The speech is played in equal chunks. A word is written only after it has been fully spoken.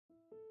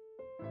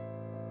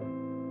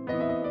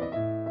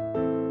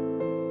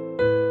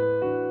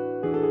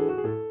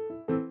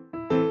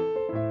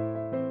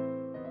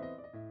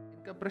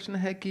प्रश्न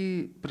है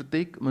कि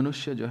प्रत्येक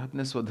मनुष्य जो है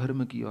अपने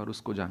स्वधर्म की ओर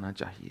उसको जाना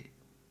चाहिए,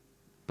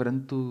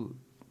 परंतु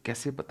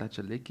कैसे पता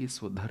चले कि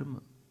स्वधर्म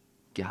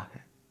क्या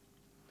है?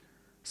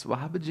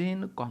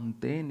 स्वावजेन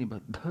कौन्ते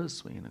निबद्ध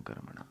स्वेन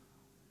कर्मणा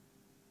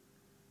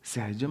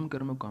सहजम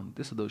कर्म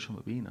कौन्ते सदोषम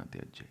अभी न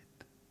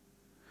त्यजेत।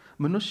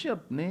 मनुष्य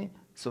अपने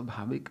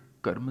स्वाभाविक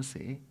कर्म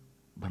से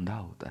बंधा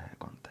होता है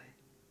कौन्ते।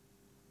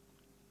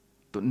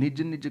 तो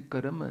निज निज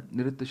कर्म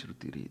निरत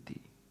श्रुति रीति।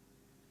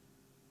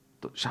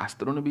 तो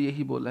शास्त्रों ने भी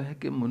यही बोला है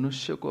कि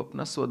मनुष्य को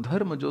अपना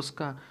स्वधर्म जो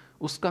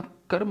उसका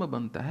कर्म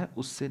बनता है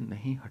उससे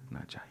नहीं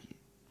हटना चाहिए।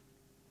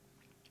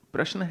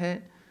 प्रश्न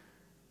है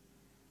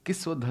कि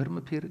स्वधर्म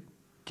फिर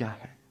क्या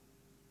है?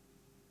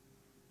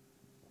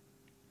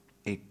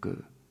 एक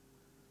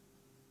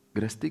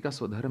गृहस्थी का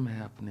स्वधर्म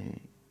है अपने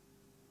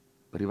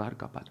परिवार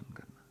का पालन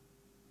करना,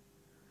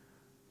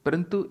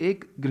 परंतु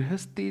एक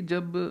गृहस्थी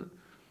जब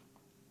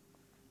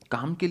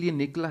काम के लिए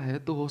निकला है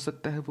तो हो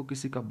सकता है वो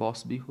किसी का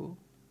बॉस भी हो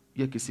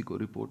या किसी को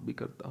रिपोर्ट भी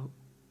करता हो।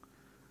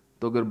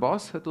 तो अगर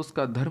बॉस है तो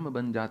उसका धर्म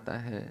बन जाता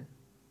है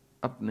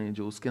अपने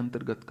जो उसके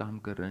अंतर्गत काम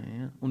कर रहे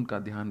हैं उनका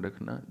ध्यान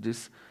रखना,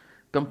 जिस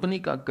कंपनी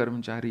का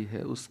कर्मचारी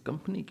है उस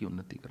कंपनी की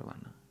उन्नति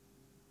करवाना।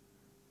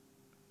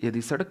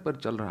 यदि सड़क पर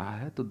चल रहा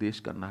है तो देश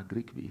का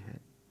नागरिक भी है,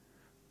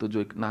 तो जो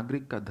एक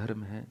नागरिक का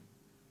धर्म है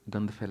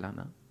गंध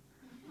फैलाना,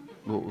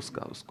 वो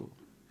उसको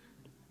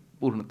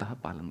पूर्णतः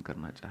पालन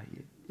करना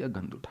चाहिए या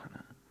गंध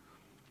उठाना।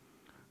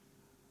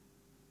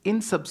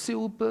 इन सबसे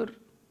ऊपर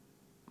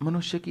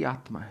मनुष्य की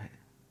आत्मा है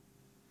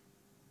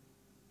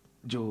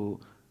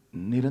जो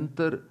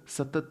निरंतर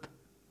सतत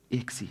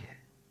एक सी है,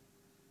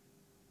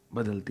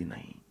 बदलती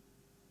नहीं।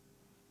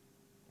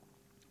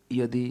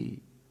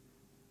 यदि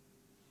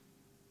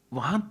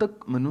वहां तक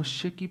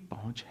मनुष्य की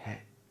पहुंच है,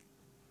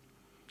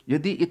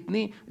 यदि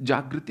इतनी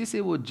जागृति से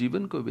वो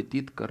जीवन को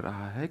व्यतीत कर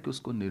रहा है कि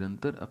उसको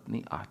निरंतर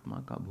अपनी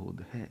आत्मा का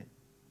बोध है,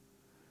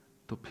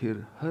 तो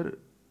फिर हर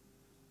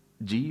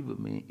जीव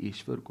में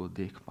ईश्वर को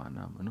देख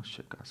पाना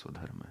मनुष्य का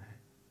स्वधर्म है।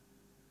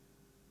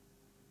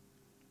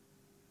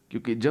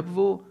 क्योंकि जब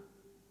वो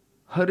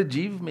हर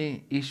जीव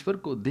में ईश्वर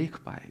को देख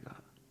पाएगा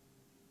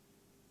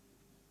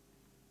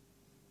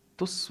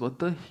तो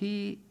स्वतः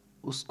ही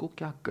उसको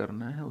क्या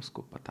करना है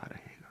उसको पता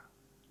रहेगा।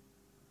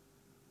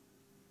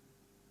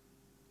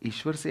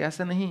 ईश्वर से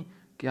ऐसा नहीं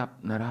कि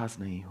आप नाराज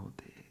नहीं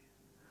होते,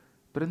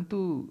 परंतु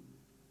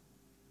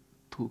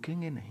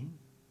थूकेंगे नहीं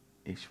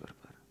ईश्वर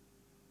पर,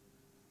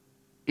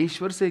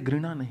 ईश्वर से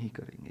घृणा नहीं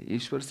करेंगे,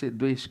 ईश्वर से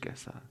द्वेष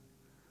कैसा।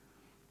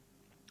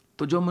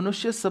 तो जो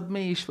मनुष्य सब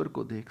में ईश्वर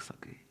को देख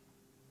सके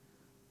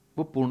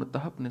वो पूर्णतः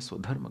अपने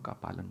स्वधर्म का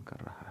पालन कर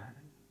रहा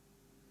है।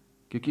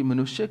 क्योंकि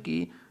मनुष्य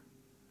की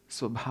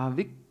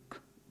स्वाभाविक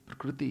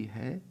प्रकृति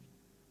है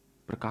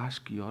प्रकाश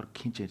की ओर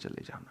खींचे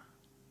चले जाना।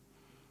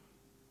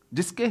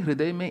 जिसके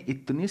हृदय में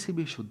इतनी सी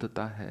भी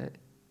शुद्धता है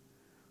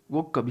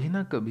वो कभी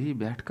ना कभी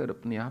बैठकर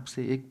अपने आप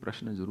से एक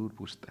प्रश्न जरूर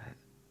पूछता है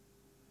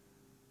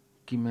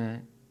कि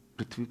मैं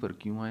पृथ्वी पर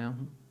क्यों आया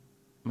हूं,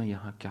 मैं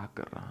यहां क्या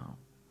कर रहा हूं,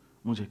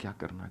 मुझे क्या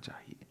करना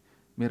चाहिए,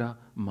 मेरा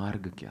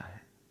मार्ग क्या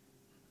है,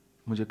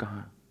 मुझे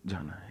कहां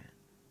जाना है।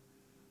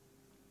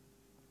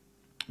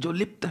 जो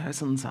लिप्त है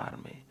संसार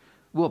में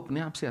वो अपने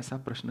आप से ऐसा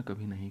प्रश्न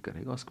कभी नहीं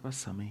करेगा, उसके पास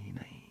समय ही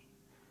नहीं।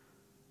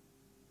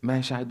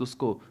 मैं शायद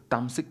उसको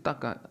तामसिकता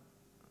का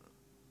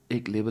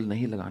एक लेवल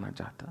नहीं लगाना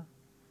चाहता,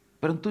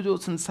 परंतु जो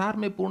संसार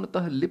में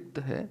पूर्णतः लिप्त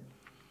है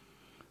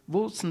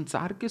वो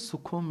संसार के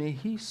सुखों में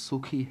ही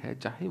सुखी है,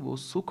 चाहे वो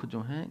सुख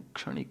जो है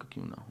क्षणिक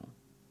क्यों ना हो।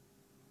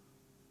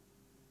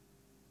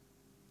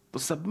 तो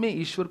सब में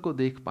ईश्वर को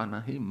देख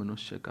पाना ही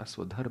मनुष्य का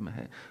स्वधर्म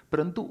है,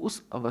 परंतु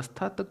उस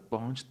अवस्था तक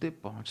पहुंचते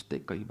पहुंचते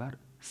कई बार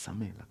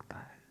समय लगता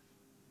है।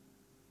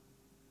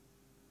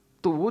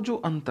 तो वो जो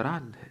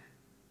अंतराल है,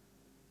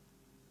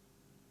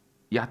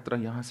 यात्रा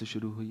यहां से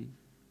शुरू हुई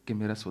कि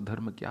मेरा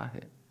स्वधर्म क्या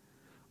है,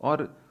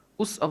 और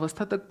उस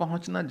अवस्था तक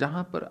पहुंचना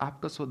जहां पर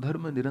आपका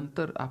स्वधर्म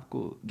निरंतर आपको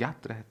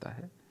ज्ञात रहता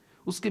है,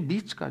 उसके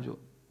बीच का जो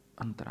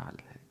अंतराल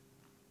है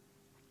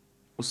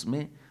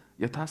उसमें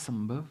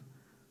यथासंभव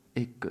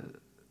एक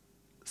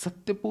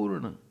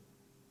सत्यपूर्ण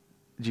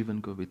जीवन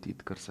को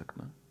व्यतीत कर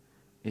सकना,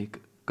 एक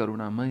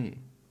करुणामय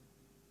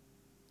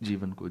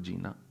जीवन को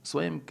जीना,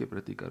 स्वयं के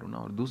प्रति करुणा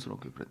और दूसरों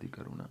के प्रति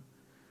करुणा,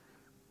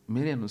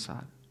 मेरे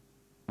अनुसार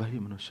वही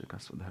मनुष्य का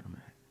स्वधर्म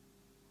है।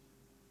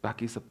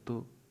 बाकी सब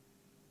तो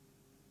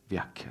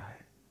व्याख्या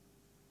है।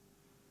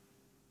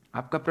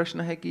 आपका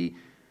प्रश्न है कि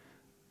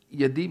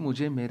यदि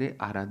मुझे मेरे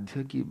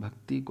आराध्य की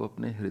भक्ति को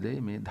अपने हृदय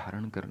में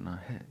धारण करना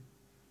है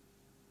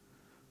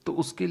तो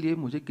उसके लिए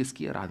मुझे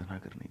किसकी आराधना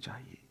करनी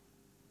चाहिए?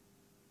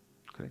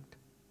 करेक्ट।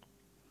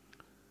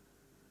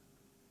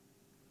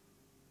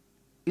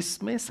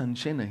 इसमें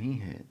संशय नहीं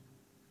है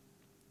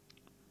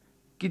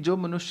कि जो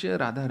मनुष्य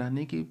राधा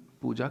रानी की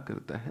पूजा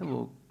करता है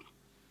वो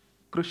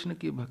कृष्ण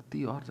की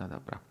भक्ति और ज्यादा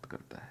प्राप्त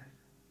करता है।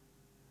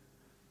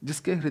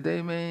 जिसके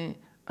हृदय में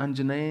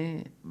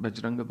अंजनेय,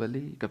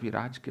 बजरंगबली,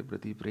 कपिराज के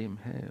प्रति प्रेम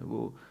है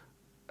वो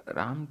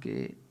राम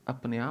के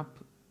अपने आप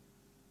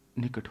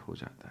निकट हो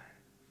जाता है।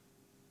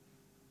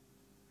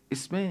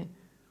 इसमें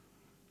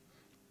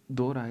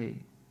दो राय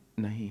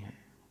नहीं है।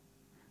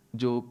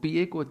 जो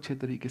पीए को अच्छे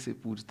तरीके से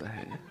पूजता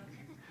है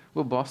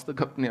वो बॉस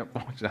तक अपने आप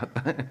पहुंच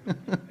जाता है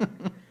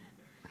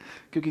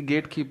क्योंकि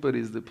gatekeeper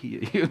is the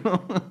PA, you know.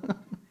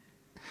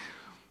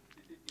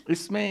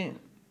 इसमें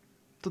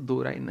तो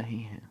दो राय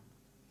नहीं है,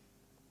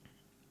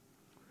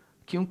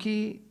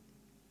 क्योंकि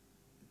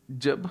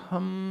जब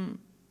हम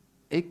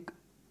एक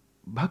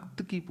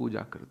भक्त की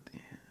पूजा करते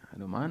हैं,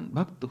 हनुमान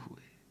भक्त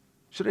हुए,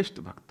 श्रेष्ठ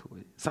भक्त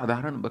हुए,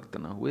 साधारण भक्त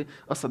ना हुए,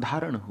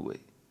 असाधारण हुए।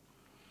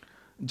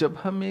 जब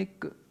हम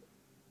एक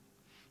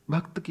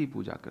भक्त की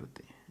पूजा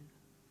करते हैं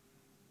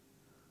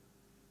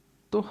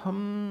तो हम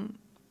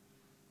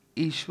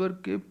ईश्वर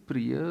के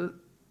प्रिय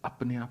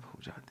अपने आप हो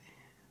जाते हैं।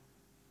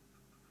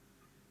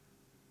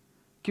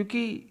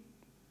 क्योंकि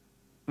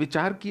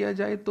विचार किया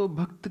जाए तो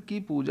भक्त की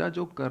पूजा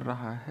जो कर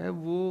रहा है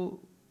वो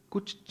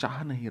कुछ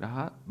चाह नहीं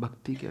रहा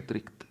भक्ति के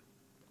अतिरिक्त।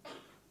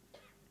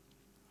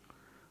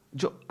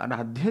 जो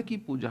आराध्य की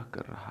पूजा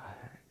कर रहा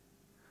है,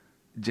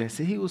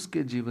 जैसे ही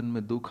उसके जीवन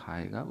में दुख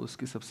आएगा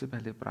उसकी सबसे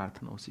पहले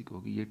प्रार्थना उसी को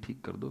होगी, ये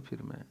ठीक कर दो,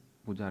 फिर मैं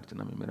पूजा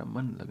अर्चना में मेरा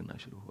मन लगना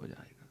शुरू हो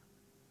जाएगा।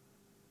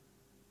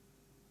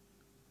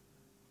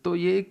 तो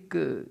ये एक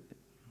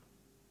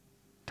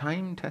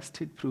टाइम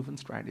टेस्टेड प्रूवन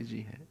स्ट्रैटेजी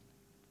है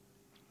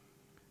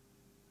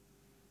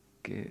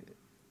कि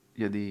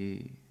यदि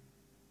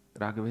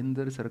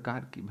राघवेंद्र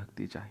सरकार की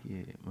भक्ति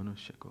चाहिए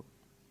मनुष्य को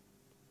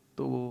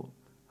तो वो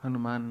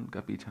हनुमान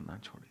का पीछा ना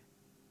छोड़े,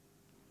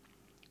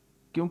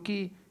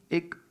 क्योंकि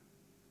एक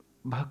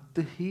भक्त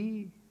ही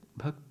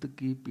भक्त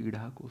की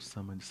पीड़ा को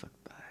समझ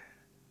सकता है।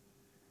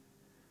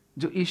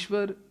 जो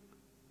ईश्वर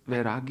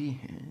वैरागी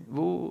हैं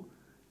वो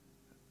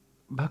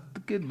भक्त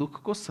के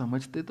दुख को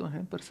समझते तो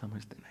हैं पर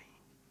समझते नहीं।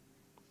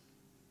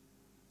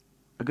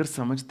 अगर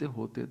समझते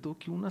होते तो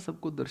क्यों ना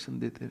सबको दर्शन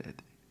देते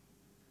रहते,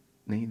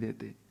 नहीं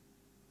देते,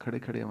 खड़े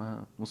खड़े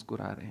वहां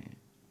मुस्कुरा रहे हैं।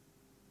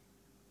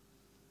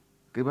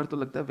 कई बार तो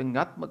लगता है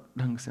व्यंग्यात्मक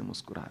ढंग से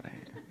मुस्कुरा रहे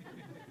हैं,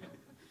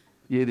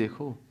 ये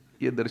देखो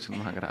ये दर्शन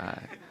मांग रहा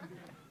है।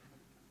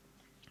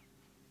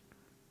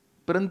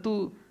 परंतु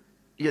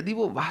यदि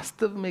वो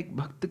वास्तव में एक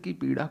भक्त की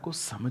पीड़ा को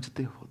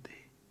समझते होते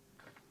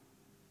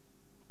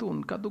तो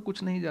उनका तो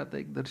कुछ नहीं जाता,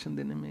 एक दर्शन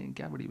देने में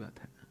क्या बड़ी बात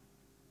है।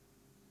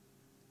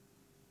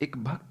 एक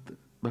भक्त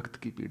भक्त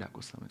की पीड़ा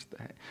को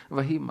समझता है।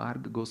 वही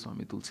मार्ग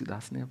गोस्वामी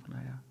तुलसीदास ने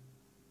अपनाया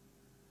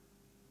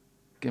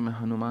कि मैं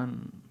हनुमान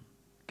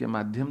के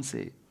माध्यम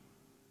से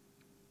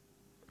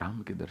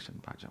राम के दर्शन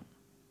पा जाऊं।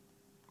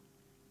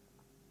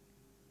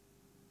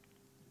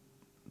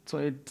 So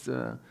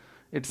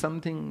it's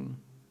something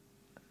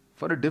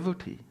for a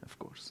devotee, of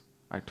course.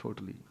 I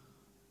totally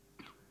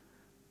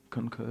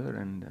concur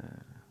and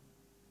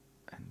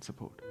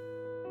support.